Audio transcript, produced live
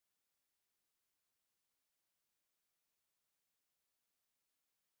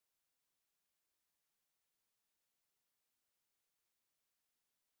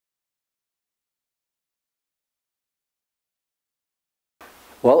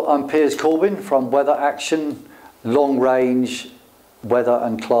Well, I'm Piers Corbyn from Weather Action, Long Range Weather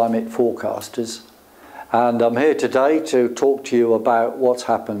and Climate Forecasters, and I'm here today to talk to you about what's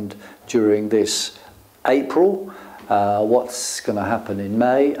happened during this April, what's going to happen in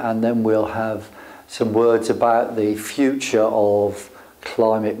May, and then we'll have some words about the future of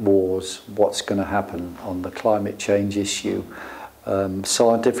climate wars, what's going to happen on the climate change issue,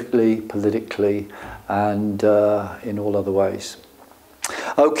 scientifically, politically, and in all other ways.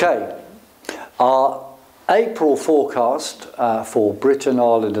 Okay, our April forecast for Britain,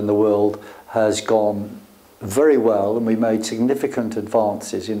 Ireland and the world has gone very well, and we made significant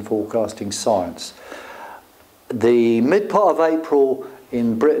advances in forecasting science. The mid part of April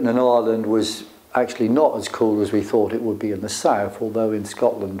in Britain and Ireland was actually not as cool as we thought it would be in the south, although in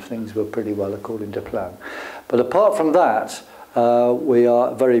Scotland things were pretty well according to plan. But apart from that, we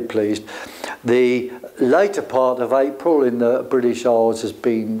are very pleased. The later part of April in the British Isles has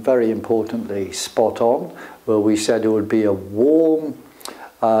been very importantly spot on, where we said it would be a warm,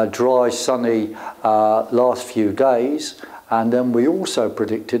 dry, sunny last few days, and then we also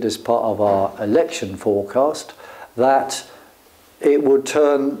predicted as part of our election forecast that it would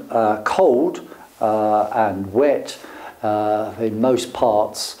turn cold and wet in most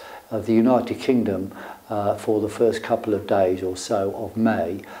parts of the United Kingdom for the first couple of days or so of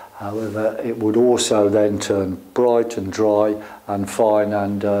May. However, it would also then turn bright and dry and fine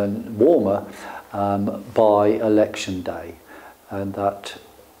and warmer by election day, and that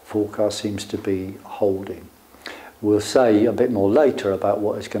forecast seems to be holding. We'll say a bit more later about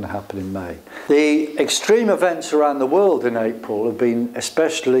what is going to happen in May. The extreme events around the world in April have been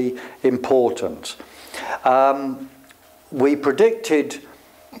especially important. We predicted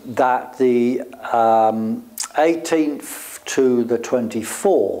that the 18th to the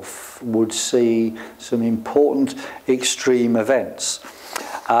 24th would see some important extreme events.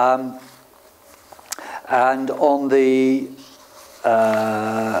 And on the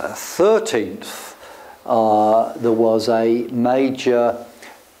 13th, there was a major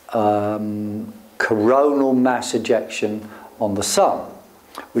coronal mass ejection on the Sun,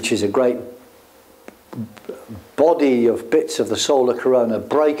 which is a great body of bits of the solar corona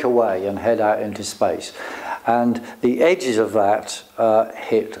break away and head out into space. And the edges of that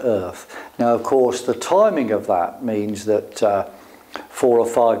hit Earth. Now, of course, the timing of that means that 4 or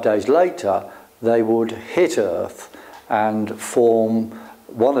 5 days later, they would hit Earth and form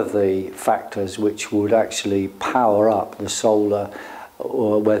one of the factors which would actually power up the solar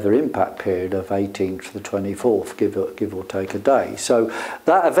weather impact period of 18th to the 24th, give or take a day. So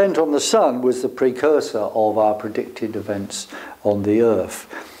that event on the Sun was the precursor of our predicted events on the Earth.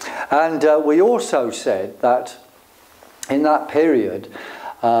 And we also said that in that period,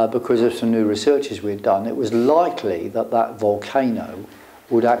 because of some new researches we'd done, it was likely that that volcano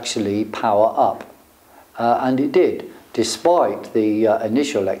would actually power up. And it did, despite the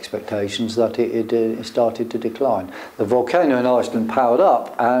initial expectations that it started to decline. The volcano in Iceland powered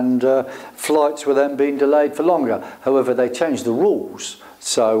up, and flights were then being delayed for longer. However, they changed the rules.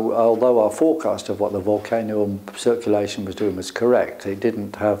 So although our forecast of what the volcano and circulation was doing was correct, it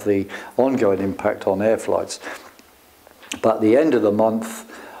didn't have the ongoing impact on air flights. But at the end of the month,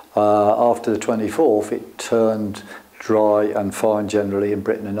 after the 24th, it turned dry and fine generally in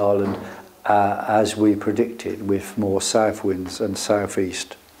Britain and Ireland, as we predicted, with more south winds and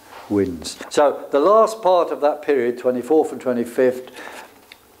southeast winds. So the last part of that period, 24th and 25th,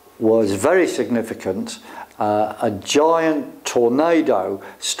 was very significant. A giant tornado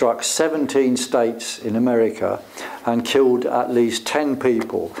struck 17 states in America and killed at least 10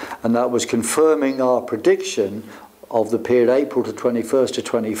 people, and that was confirming our prediction of the period April to 21st to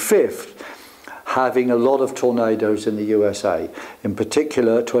 25th having a lot of tornadoes in the USA, in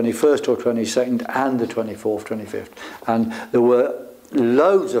particular 21st or 22nd and the 24th, 25th. And there were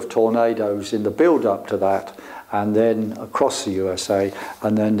loads of tornadoes in the build-up to that, and then across the USA,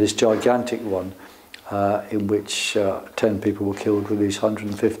 and then this gigantic one in which 10 people were killed with these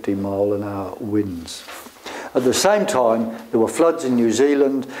 150-mile-an-hour winds. At the same time, there were floods in New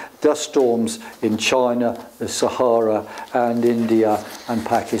Zealand, dust storms in China, the Sahara, and India and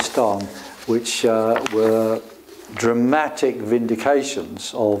Pakistan, which were dramatic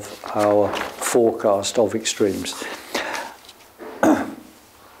vindications of our forecast of extremes.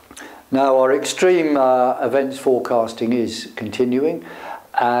 Now, our extreme events forecasting is continuing,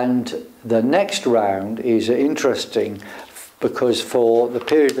 and the next round is interesting because for the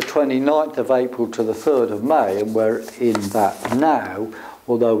period the 29th of April to the 3rd of May, and we're in that now,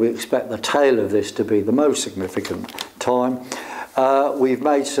 although we expect the tail of this to be the most significant time, we've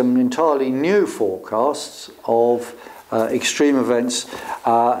made some entirely new forecasts of extreme events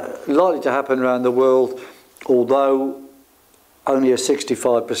likely to happen around the world, although only a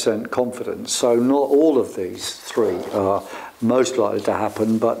 65% confidence. So not all of these three are most likely to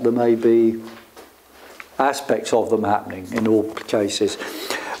happen, but there may be aspects of them happening in all cases.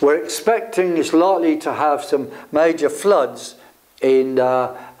 We're expecting it's likely to have some major floods in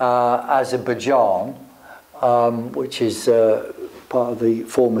Azerbaijan, which is part of the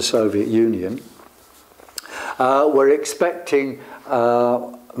former Soviet Union. We're expecting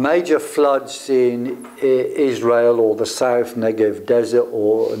major floods in Israel or the South Negev Desert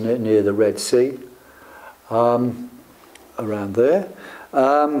or near the Red Sea, around there.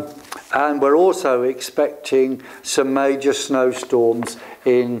 And we're also expecting some major snowstorms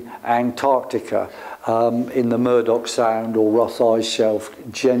in Antarctica, in the Murdoch Sound or Ross Ice Shelf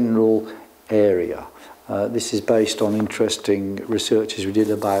general area. This is based on interesting researches we did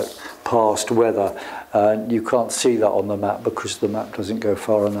about past weather. You can't see that on the map because the map doesn't go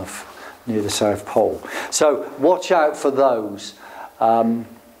far enough near the South Pole. So watch out for those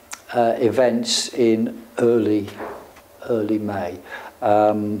events in early May.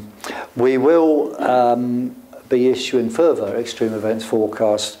 We will be issuing further extreme events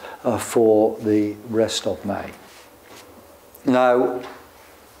forecasts for the rest of May. Now,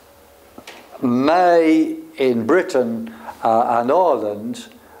 May in Britain and Ireland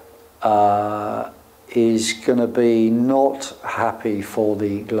is going to be not happy for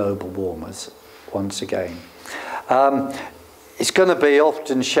the global warmers once again. It's going to be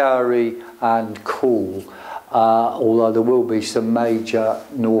often showery and cool, although there will be some major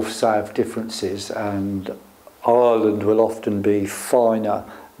north-south differences, and Ireland will often be finer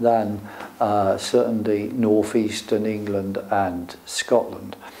than certainly northeastern England and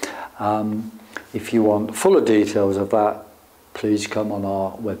Scotland. If you want fuller details of that, please come on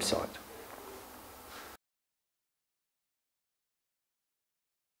our website.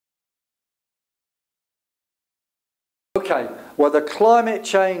 Okay, well, the climate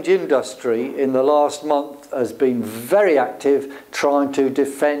change industry in the last month has been very active trying to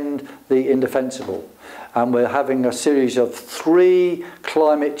defend the indefensible. And we're having a series of 3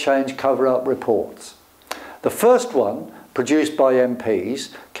 climate change cover-up reports. The first one, produced by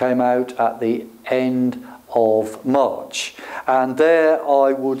MPs, came out at the end of March. And there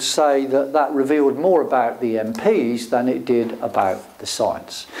I would say that that revealed more about the MPs than it did about the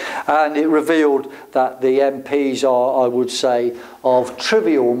science. And it revealed that the MPs are, I would say, of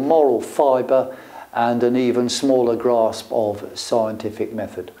trivial moral fibre and an even smaller grasp of scientific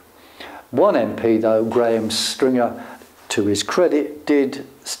method. One MP, though, Graham Stringer, to his credit, did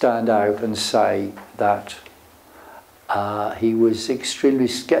stand out and say that he was extremely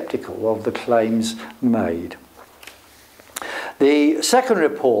sceptical of the claims made. The second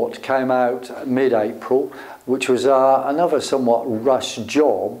report came out mid-April, which was another somewhat rushed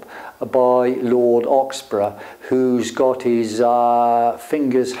job by Lord Oxborough, who's got his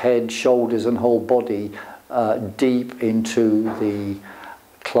fingers, head, shoulders and whole body deep into the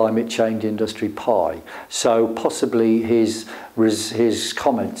climate change industry pie. So possibly his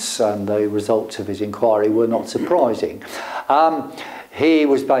comments and the results of his inquiry were not surprising. He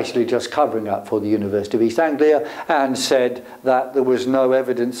was basically just covering up for the University of East Anglia and said that there was no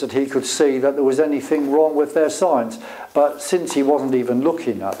evidence that he could see that there was anything wrong with their science. But since he wasn't even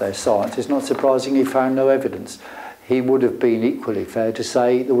looking at their science, it's not surprising he found no evidence. He would have been equally fair to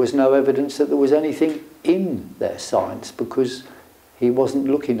say there was no evidence that there was anything in their science, because he wasn't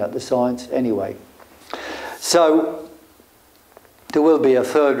looking at the science anyway. So there will be a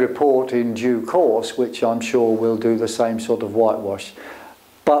third report in due course, which I'm sure will do the same sort of whitewash.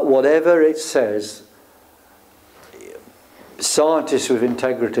 But whatever it says, scientists with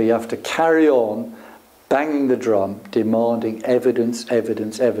integrity have to carry on banging the drum, demanding evidence,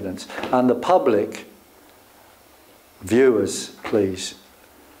 evidence, evidence. And the public, viewers, please,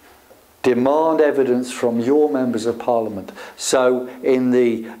 demand evidence from your members of Parliament. So in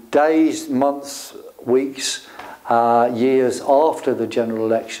the days, months, weeks, years after the general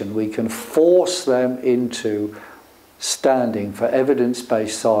election, we can force them into standing for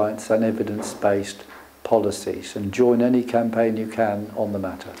evidence-based science and evidence-based policies, and join any campaign you can on the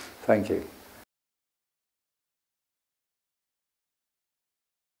matter. Thank you.